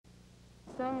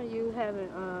some of you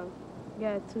haven't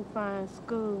got too far in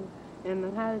school,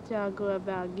 and how did y'all go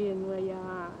about getting where y'all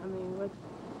are? I mean, what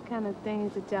kind of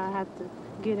things did y'all have to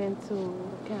get into,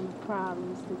 and what kind of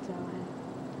problems did y'all have?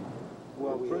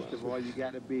 Well, first of all, you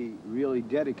got to be really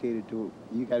dedicated to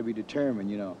it. You got to be determined,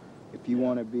 you know. If you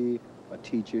want to be a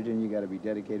teacher, then you got to be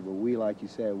dedicated. But we, like you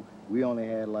said, we only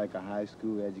had like a high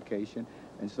school education,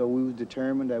 and so we was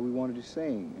determined that we wanted to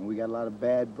sing, and we got a lot of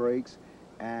bad breaks.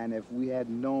 And if we had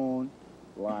known,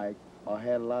 like, or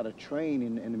had a lot of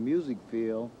training in the music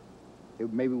field,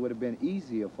 it maybe would have been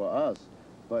easier for us.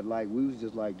 But like, we was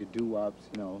just like the doo-wops,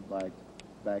 you know, like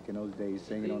back in those days,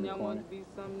 singing on the corner. You wanted to be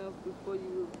something else before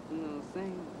you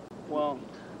sing? Well,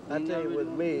 I tell you, with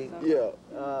me,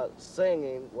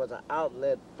 singing was an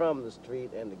outlet from the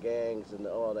street and the gangs and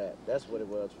all that. That's what it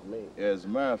was for me. As a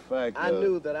matter of fact, I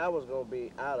knew that I was going to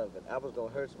be out of it. I was going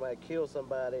to hurt somebody, kill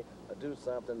somebody, or do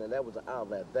something, and that was an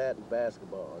outlet. That and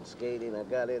basketball and skating, I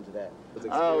got into that.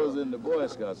 I was in the Boy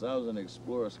Scouts. I was an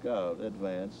Explorer Scout,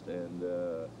 advanced,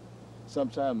 and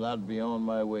sometimes I'd be on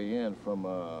my way in from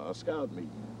a scout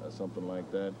meeting or something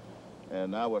like that,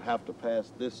 and I would have to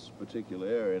pass this particular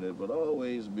area, and it would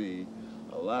always be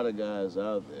a lot of guys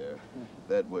out there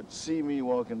that would see me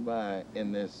walking by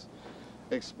in this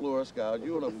Explorer Scout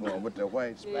uniform with the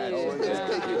white spats. Yeah.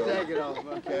 Just take your jacket off,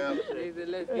 man.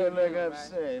 And like I'm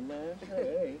saying, man,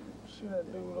 hey, see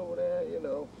that dude over there, you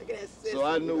know. So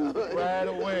I knew right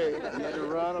away,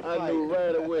 I knew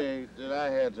right away that I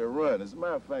had to run. As a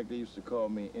matter of fact, they used to call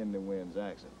me In the Wind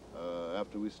Jackson.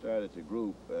 After we started the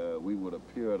group, we would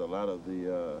appear at a lot of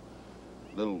the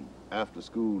little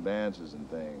after-school dances and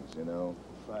things, you know.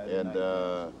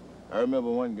 I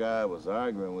remember one guy was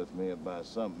arguing with me about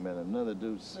something, and another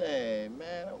dude say,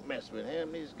 man, don't mess with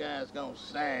him. These guys gonna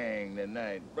sing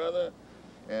tonight, brother.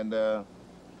 And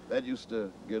that used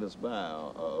to get us by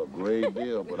a great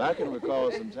deal. But I can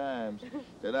recall some times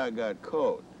that I got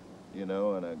caught, you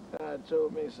know, and a guy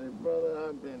told me, he said, brother,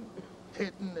 I've been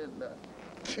hitting and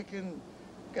kicking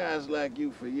guys like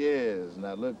you for years. And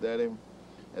I looked at him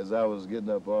as I was getting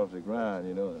up off the ground,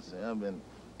 you know, and said, I've been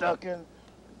ducking,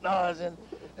 dodging,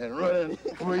 and running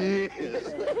for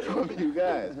years from you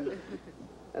guys.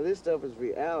 And this stuff is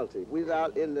reality. We was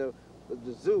out in the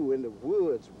zoo, in the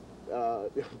woods,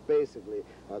 basically,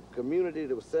 a community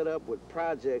that was set up with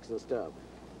projects and stuff.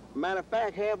 Matter of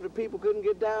fact, half of the people couldn't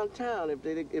get downtown if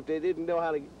they didn't know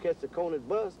how to catch the Conant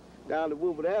bus down to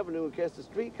Woodward Avenue and catch the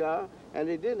streetcar, and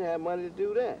they didn't have money to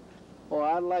do that. Well,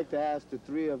 I'd like to ask the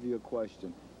three of you a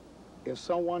question. If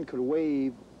someone could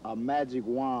wave a magic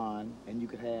wand and you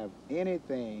could have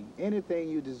anything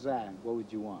you desire, what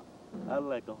would you want? I'd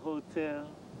like a hotel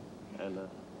and an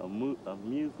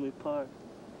amusement park,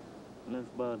 and that's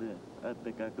about it. I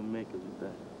think I can make it with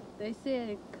that. They said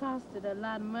it costed a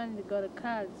lot of money to go to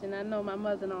college, and I know my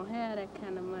mother don't have that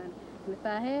kind of money. And if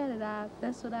I had it,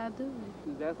 that's what I'd do.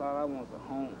 That's all I want, is a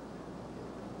home.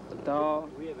 A dog,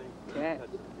 cat,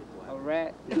 a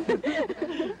rat.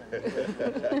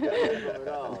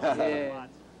 Yeah.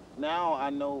 Now I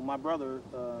know my brother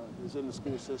is in the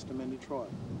school system in Detroit,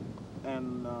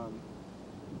 and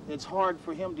it's hard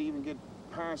for him to even get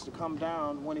parents to come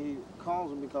down when he calls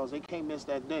them because they can't miss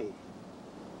that day.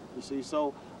 You see,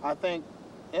 so I think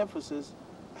emphasis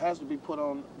has to be put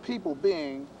on people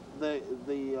being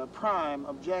the prime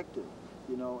objective,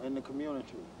 you know, in the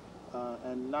community,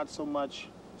 and not so much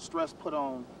stress put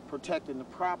on protecting the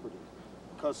property,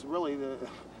 because really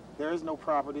there is no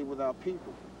property without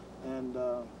people, and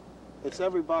it's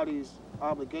everybody's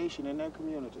obligation in their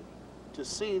community to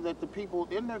see that the people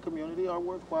in their community are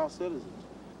worthwhile citizens.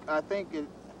 I think it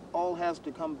all has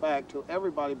to come back to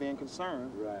everybody being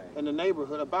concerned in the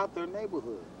neighborhood about their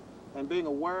neighborhood and being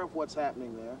aware of what's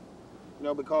happening there. You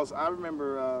know, because I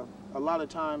remember a lot of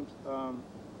times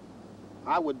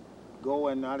I would go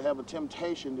and I'd have a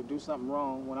temptation to do something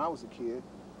wrong when I was a kid,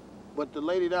 but the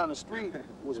lady down the street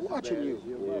was watching you.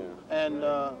 And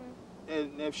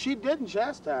if she didn't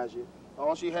chastise you,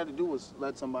 all she had to do was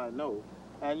let somebody know,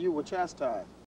 and you were chastised.